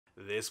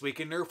This week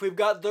in Nerf, we've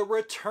got the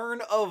return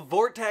of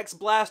Vortex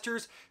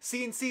blasters,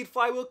 CNC'd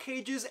flywheel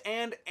cages,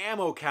 and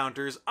ammo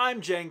counters.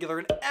 I'm Jangular,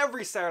 and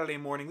every Saturday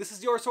morning, this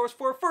is your source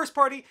for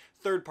first-party,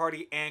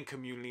 third-party, and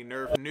community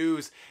Nerf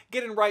news.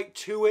 Getting right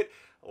to it,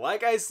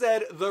 like I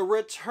said, the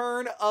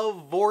return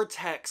of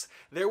Vortex.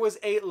 There was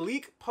a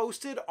leak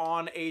posted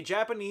on a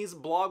Japanese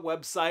blog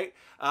website,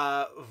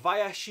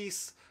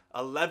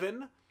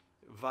 Vayashis11.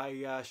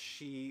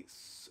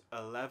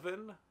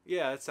 Vayashis11?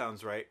 Yeah, that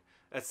sounds right.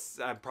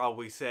 I'm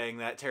probably saying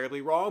that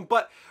terribly wrong,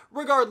 but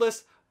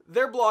regardless,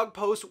 their blog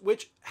post,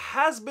 which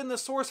has been the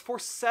source for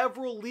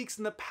several leaks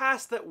in the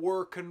past that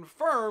were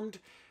confirmed,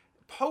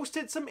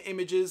 posted some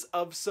images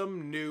of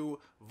some new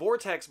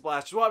Vortex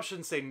blasters. Well, I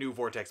shouldn't say new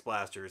Vortex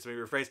blasters. Let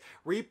me rephrase.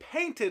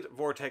 Repainted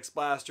Vortex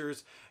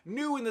blasters.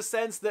 New in the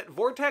sense that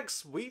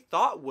Vortex, we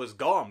thought was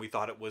gone. We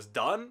thought it was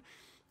done.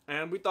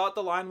 And we thought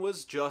the line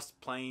was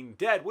just plain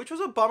dead, which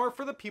was a bummer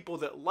for the people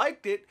that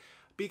liked it,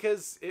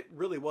 because it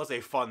really was a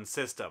fun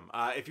system.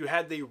 If you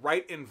had the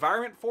right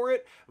environment for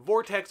it,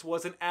 Vortex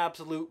was an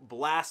absolute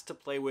blast to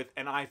play with,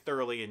 and I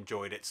thoroughly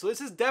enjoyed it. So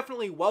this is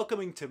definitely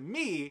welcoming to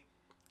me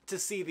to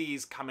see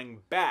these coming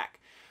back.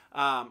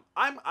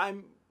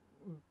 I'm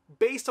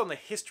based on the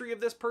history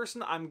of this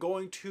person, I'm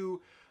going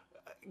to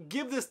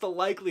give this the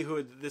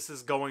likelihood that this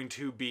is going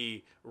to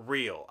be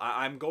real.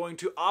 I'm going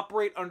to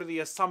operate under the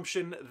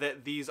assumption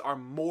that these are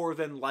more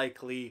than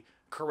likely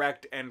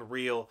correct and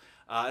real,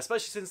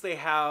 especially since they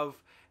have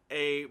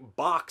a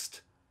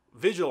boxed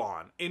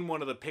Vigilon in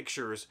one of the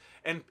pictures.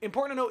 And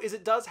important to note is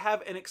it does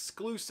have an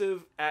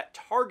exclusive at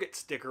Target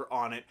sticker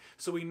on it,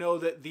 so we know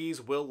that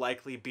these will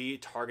likely be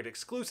Target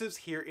exclusives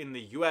here in the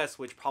US,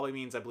 which probably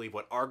means, I believe,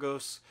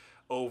 Argos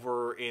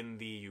over in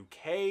the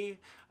UK,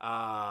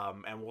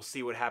 and we'll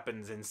see what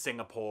happens in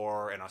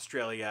Singapore and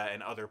Australia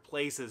and other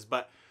places.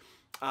 But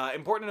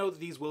important to note that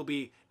these will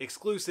be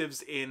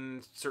exclusives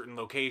in certain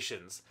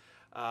locations.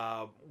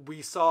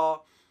 We saw,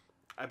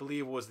 I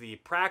believe, was the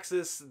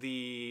Praxis,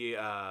 the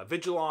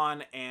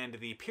Vigilon, and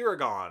the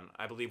Paragon,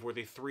 I believe, were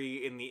the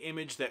three in the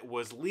image that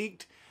was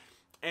leaked.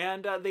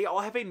 And they all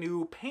have a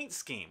new paint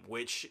scheme,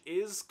 which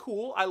is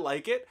cool. I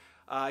like it.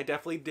 I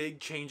definitely dig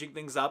changing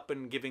things up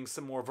and giving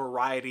some more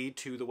variety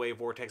to the way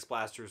Vortex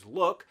blasters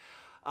look.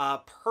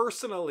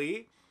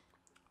 Personally,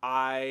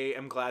 I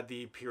am glad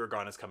the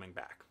Paragon is coming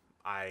back.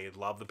 I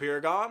love the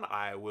Paragon.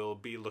 I will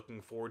be looking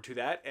forward to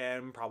that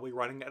and probably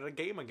running at a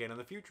game again in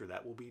the future.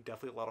 That will be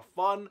definitely a lot of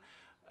fun.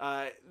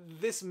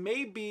 This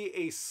may be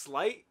a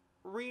slight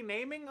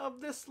renaming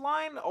of this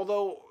line,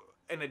 although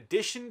an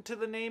addition to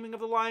the naming of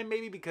the line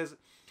maybe, because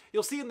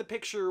you'll see in the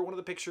picture, one of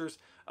the pictures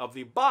of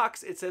the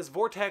box, it says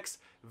Vortex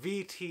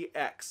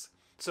VTX.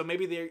 So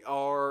maybe they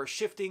are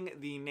shifting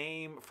the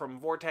name from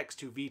Vortex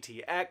to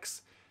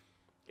VTX.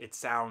 It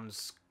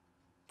sounds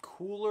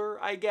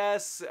cooler, I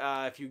guess.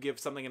 If you give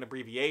something an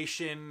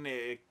abbreviation,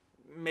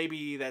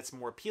 maybe that's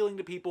more appealing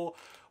to people.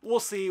 We'll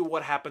see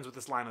what happens with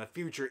this line in the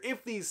future.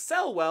 If these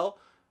sell well,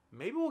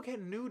 maybe we'll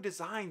get new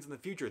designs in the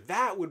future.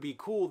 That would be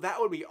cool. That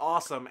would be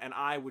awesome, and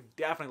I would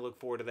definitely look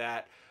forward to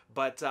that.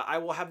 But I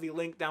will have the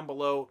link down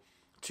below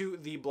to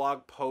the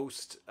blog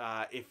post.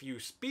 If you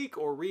speak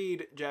or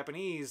read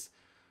Japanese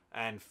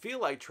and feel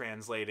like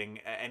translating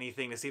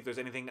anything to see if there's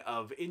anything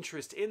of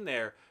interest in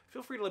there,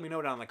 feel free to let me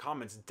know down in the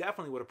comments.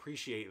 Definitely would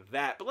appreciate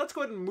that. But let's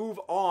go ahead and move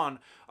on.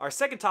 Our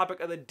second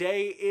topic of the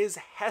day is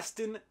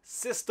Heston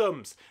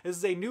Systems. This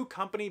is a new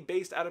company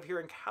based out of here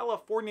in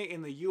California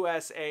in the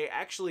USA,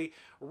 actually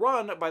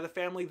run by the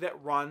family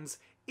that runs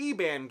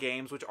E-Band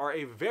games, which are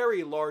a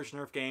very large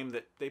Nerf game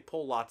that they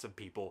pull lots of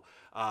people.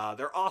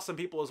 They're awesome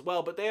people as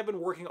well, but they have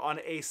been working on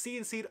a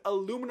CNC'd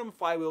aluminum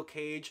flywheel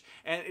cage,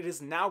 and it is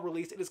now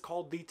released. It is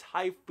called the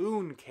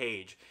Typhoon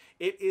Cage.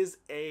 It is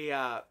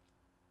a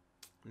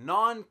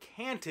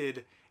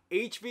non-canted,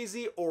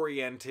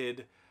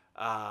 HVZ-oriented,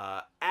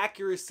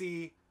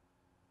 accuracy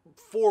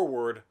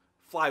forward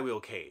flywheel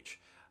cage.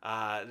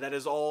 That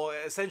is all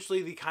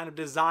essentially the kind of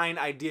design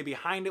idea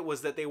behind it,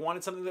 was that they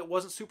wanted something that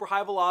wasn't super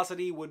high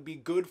velocity, would be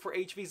good for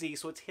HVZ,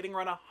 so it's hitting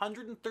around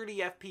 130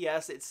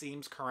 FPS it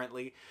seems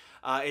currently.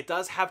 It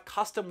does have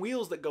custom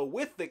wheels that go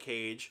with the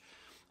cage,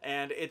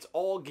 and it's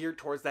all geared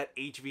towards that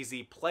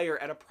HVZ player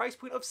at a price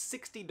point of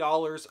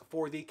 $60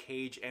 for the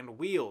cage and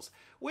wheels,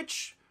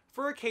 which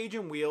for a cage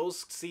and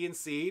wheels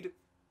CNC'd,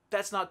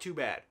 that's not too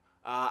bad.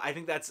 I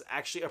think that's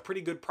actually a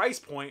pretty good price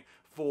point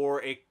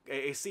for a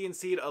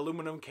CNC'd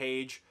aluminum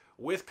cage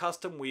with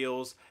custom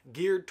wheels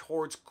geared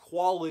towards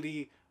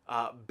quality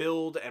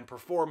build and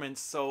performance.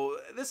 So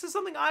this is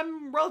something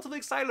I'm relatively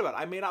excited about.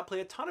 I may not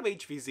play a ton of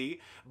HVZ,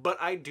 but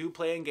I do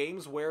play in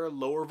games where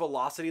lower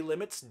velocity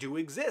limits do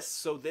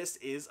exist. So this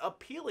is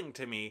appealing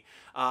to me.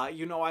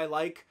 You know, I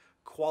like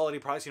quality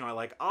products, you know, I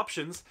like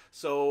options.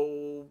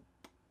 So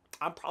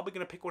I'm probably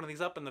going to pick one of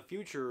these up in the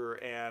future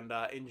and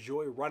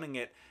enjoy running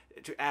it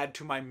to add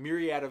to my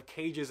myriad of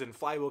cages and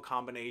flywheel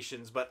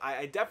combinations. But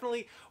I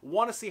definitely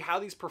want to see how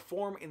these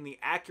perform in the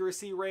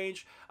accuracy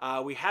range.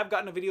 We have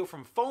gotten a video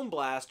from Foam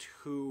Blast,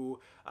 who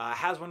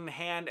has one in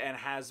hand and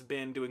has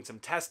been doing some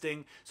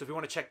testing. So if you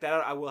want to check that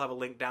out, I will have a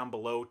link down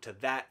below to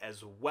that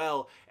as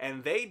well.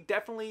 And they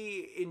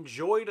definitely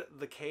enjoyed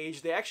the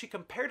cage. They actually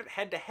compared it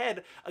head to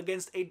head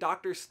against a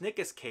Dr.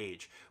 Snickus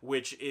cage,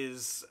 which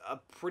is a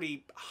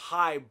pretty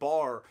high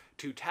bar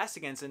to test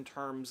against in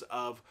terms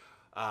of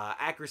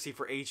accuracy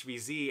for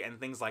HVZ and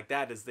things like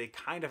that, as they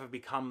kind of have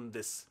become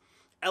this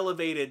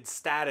elevated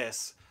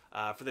status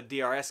for the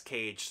DRS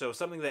cage. So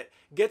something that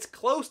gets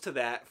close to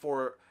that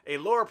for a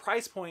lower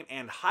price point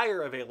and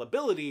higher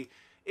availability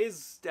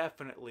is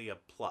definitely a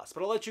plus.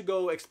 But I'll let you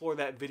go explore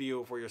that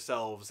video for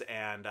yourselves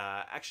and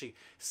actually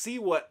see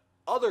what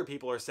other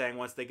people are saying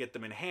once they get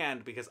them in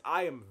hand, because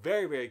I am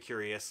very, very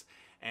curious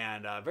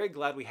and very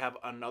glad we have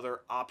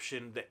another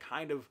option that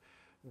kind of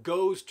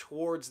goes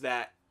towards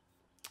that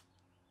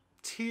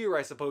tier,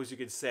 I suppose you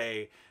could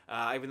say,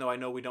 even though I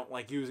know we don't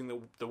like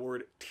using the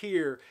word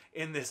tier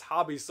in this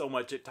hobby so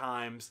much at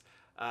times.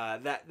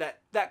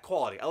 That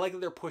quality. I like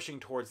that they're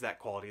pushing towards that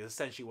quality is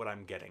essentially what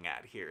I'm getting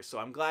at here. So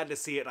I'm glad to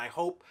see it, and I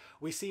hope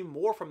we see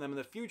more from them in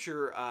the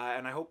future,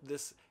 and I hope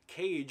this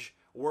cage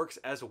works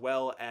as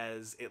well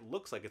as it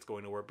looks like it's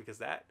going to work,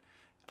 because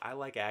I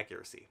like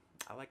accuracy.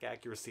 I like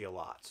accuracy a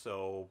lot.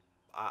 So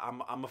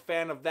I'm a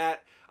fan of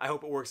that. I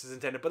hope it works as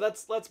intended. But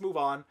let's move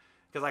on,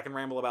 because I can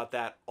ramble about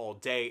that all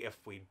day if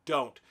we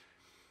don't.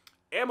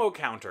 Ammo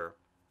Counter,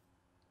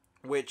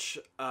 which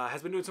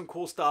has been doing some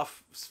cool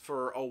stuff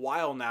for a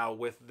while now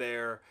with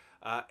their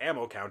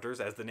ammo counters,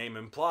 as the name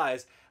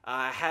implies,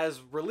 has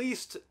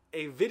released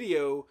a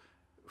video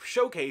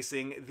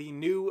showcasing the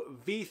new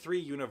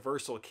V3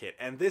 Universal Kit.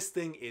 And this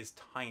thing is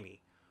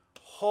tiny.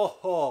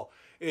 Ho,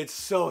 it's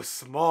so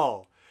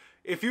small.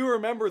 If you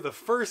remember the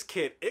first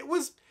kit, it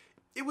was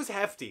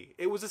hefty.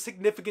 It was a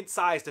significant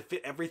size to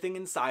fit everything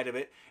inside of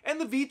it. And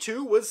the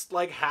V2 was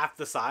like half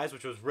the size,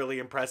 which was really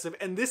impressive.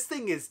 And this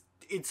thing it's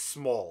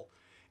small.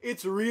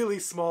 It's really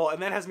small,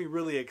 and that has me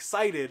really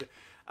excited.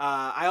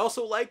 I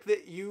also like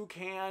that you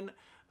can,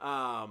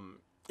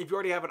 if you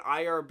already have an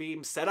IR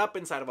beam set up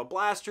inside of a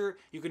blaster,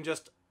 you can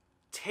just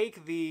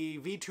take the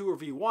V2 or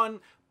V1,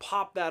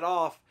 pop that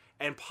off,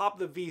 and pop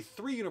the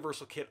V3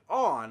 Universal Kit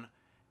on,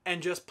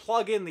 and just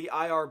plug in the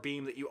IR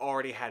beam that you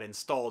already had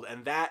installed.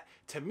 And that,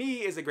 to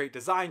me, is a great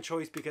design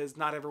choice, because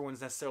not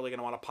everyone's necessarily going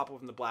to want to pop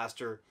open the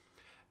blaster,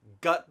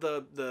 gut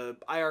the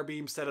IR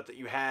beam setup that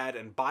you had,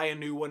 and buy a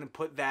new one and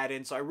put that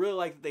in. So I really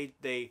like that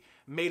they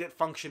made it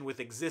function with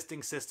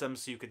existing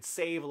systems, so you could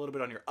save a little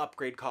bit on your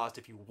upgrade cost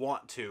if you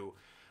want to.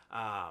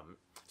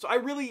 So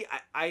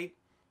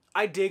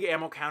I dig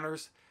ammo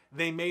counters.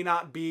 They may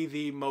not be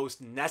the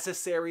most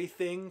necessary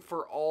thing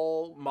for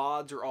all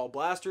mods or all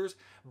blasters,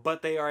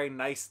 but they are a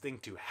nice thing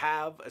to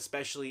have,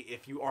 especially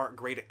if you aren't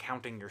great at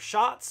counting your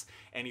shots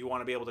and you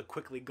want to be able to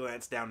quickly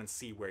glance down and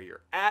see where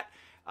you're at.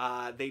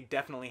 They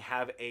definitely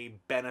have a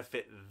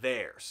benefit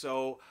there.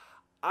 So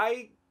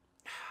I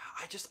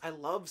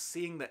love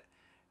seeing that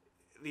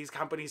these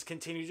companies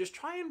continue to just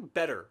try and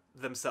better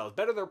themselves,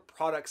 better their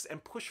products,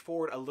 and push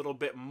forward a little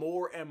bit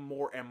more and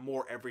more and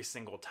more every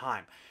single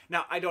time.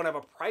 Now, I don't have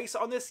a price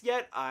on this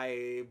yet.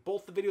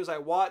 Both the videos I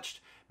watched,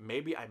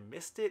 maybe I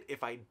missed it.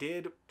 If I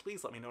did,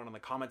 please let me know in the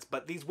comments.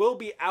 But these will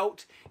be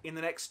out in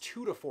the next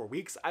 2 to 4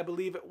 weeks, I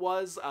believe it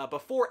was.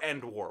 Before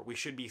End War, we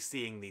should be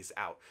seeing these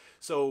out.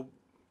 So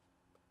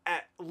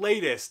at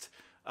latest,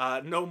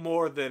 no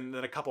more than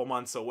a couple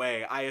months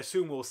away. I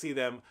assume we'll see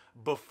them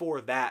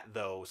before that,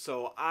 though.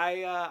 So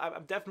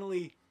I'm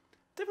definitely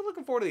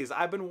looking forward to these.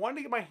 I've been wanting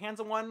to get my hands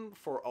on one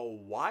for a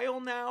while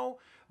now,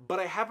 but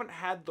I haven't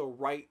had the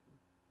right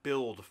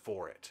build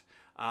for it.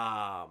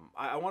 I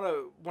want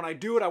to, when I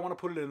do it, I want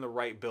to put it in the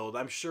right build.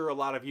 I'm sure a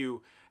lot of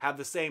you have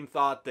the same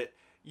thought, that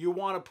you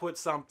want to put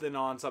something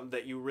on something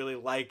that you really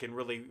like and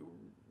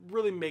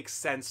really makes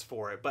sense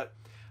for it. But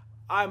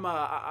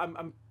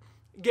I'm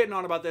getting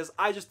on about this.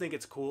 I just think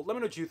it's cool. Let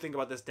me know what you think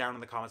about this down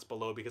in the comments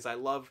below, because I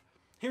love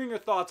hearing your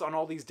thoughts on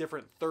all these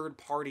different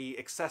third-party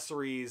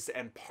accessories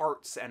and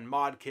parts and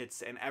mod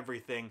kits and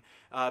everything,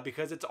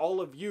 because it's all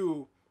of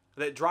you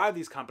that drive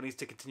these companies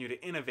to continue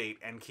to innovate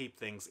and keep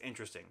things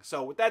interesting.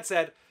 So with that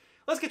said,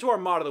 let's get to our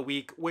mod of the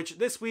week, which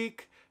this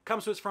week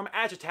comes to us from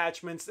Edge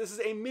Attachments. This is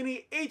a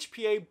mini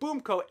HPA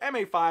Boomco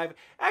MA5. I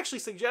actually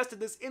suggested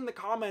this in the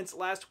comments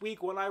last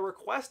week when I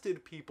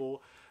requested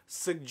people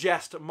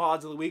suggest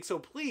mods of the week. So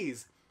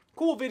please,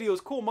 cool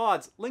videos, cool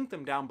mods, link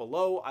them down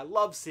below. I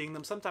love seeing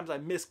them. Sometimes I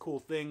miss cool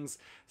things,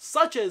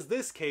 such as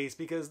this case,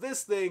 because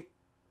this thing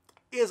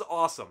is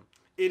awesome.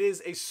 It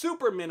is a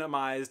super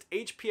minimized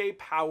HPA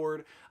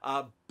powered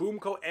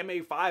Boomco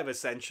MA5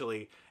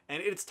 essentially,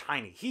 and it's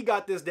tiny. He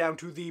got this down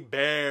to the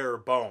bare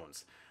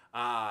bones,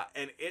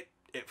 and it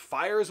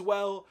fires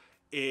well.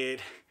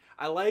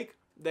 I like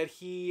that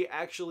he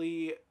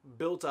actually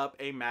built up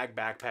a mag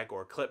backpack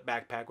or clip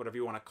backpack, whatever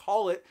you want to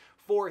call it,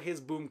 for his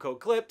Boomco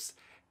clips,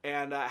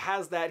 and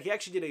has that. He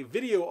actually did a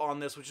video on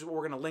this, which is what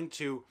we're going to link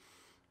to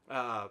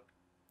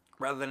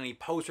rather than any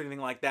post or anything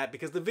like that,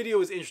 because the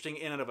video is interesting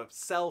in and of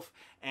itself,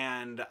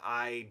 and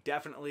I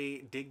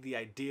definitely dig the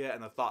idea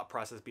and the thought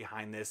process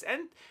behind this,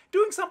 and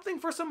doing something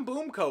for some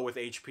Boomco with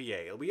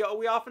HPA. We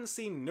often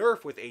see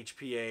Nerf with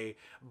HPA,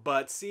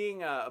 but seeing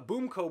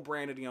Boomco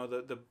branded, you know,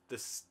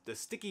 the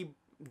sticky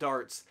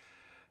darts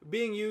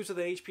being used with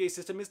an HPA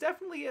system is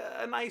definitely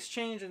a nice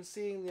change, and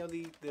seeing, you know,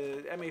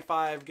 the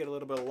MA5 get a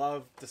little bit of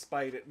love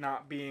despite it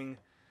not being,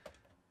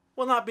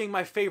 well, not being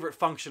my favorite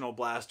functional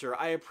blaster.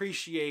 I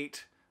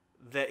appreciate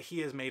that he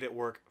has made it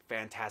work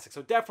fantastic.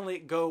 So definitely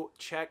go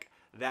check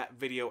that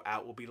video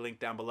out. Will be linked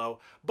down below.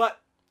 But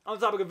on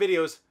the topic of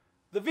videos,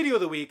 the video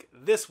of the week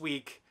this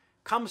week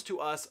comes to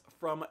us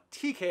from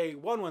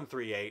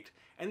TK1138,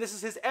 and this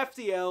is his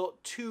FDL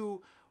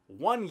 2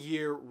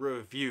 1-year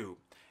review.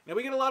 Now,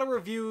 we get a lot of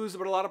reviews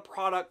about a lot of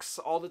products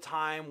all the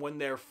time when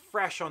they're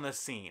fresh on the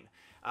scene.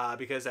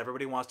 Because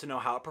everybody wants to know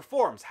how it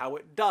performs, how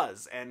it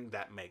does, and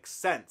that makes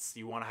sense.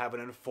 You want to have an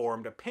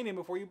informed opinion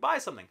before you buy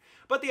something.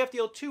 But the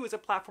FDL2 is a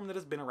platform that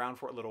has been around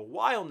for a little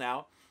while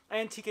now,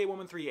 and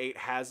TK1138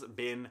 has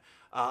been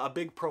a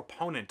big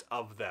proponent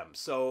of them.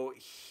 So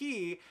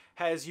he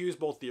has used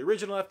both the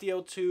original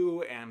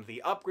FDL2 and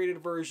the upgraded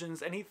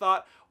versions, and he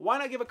thought, why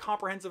not give a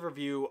comprehensive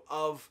review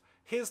of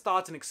his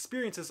thoughts and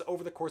experiences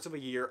over the course of a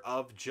year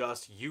of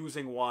just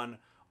using one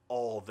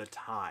all the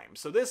time.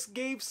 So this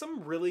gave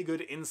some really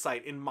good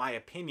insight, in my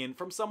opinion,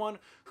 from someone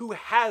who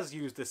has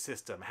used the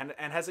system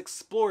and has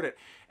explored it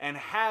and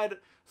had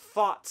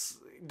thoughts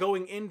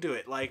going into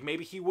it. Like,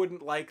 maybe he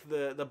wouldn't like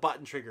the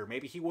button trigger.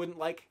 Maybe he wouldn't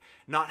like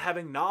not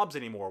having knobs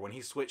anymore when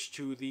he switched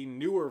to the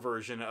newer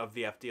version of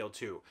the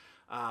FDL2.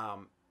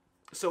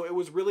 So it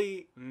was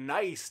really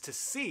nice to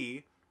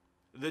see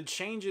the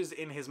changes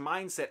in his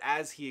mindset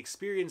as he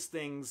experienced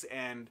things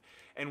and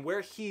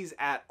where he's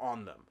at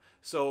on them.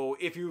 So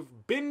if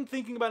you've been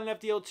thinking about an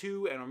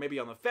FDL2 and are maybe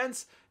on the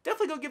fence,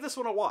 definitely go give this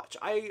one a watch.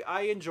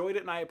 I enjoyed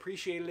it and I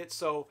appreciated it,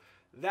 so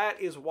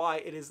that is why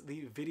it is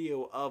the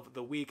video of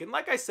the week. And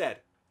like I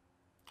said,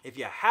 if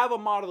you have a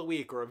mod of the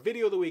week or a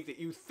video of the week that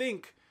you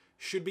think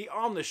should be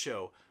on the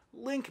show,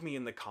 link me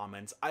in the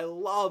comments. I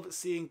love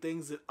seeing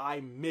things that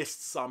I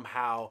missed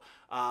somehow.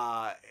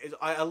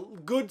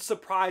 Good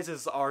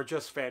surprises are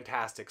just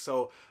fantastic.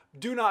 So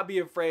do not be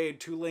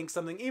afraid to link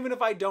something. Even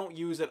if I don't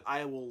use it,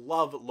 I will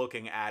love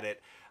looking at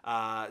it.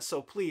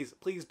 So please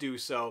do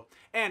so.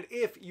 And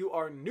if you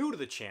are new to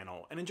the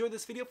channel and enjoyed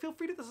this video, feel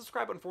free to hit the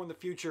subscribe button for in the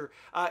future.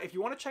 If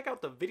you want to check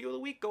out the video of the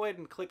week, go ahead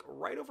and click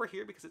right over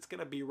here because it's going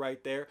to be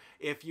right there.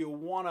 If you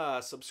want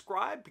to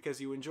subscribe because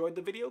you enjoyed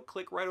the video,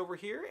 click right over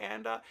here.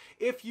 And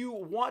if you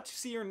want to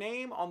see your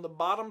name on the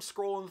bottom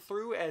scrolling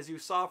through as you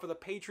saw for the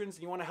patrons,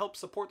 and you want to help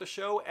support the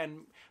show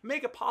and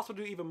make it possible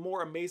to do even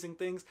more amazing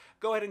things,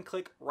 go ahead and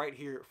click right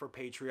here for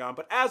Patreon.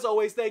 But as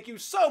always, thank you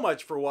so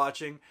much for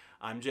watching.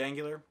 I'm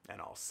Jangular, and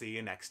I'll see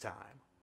you next time.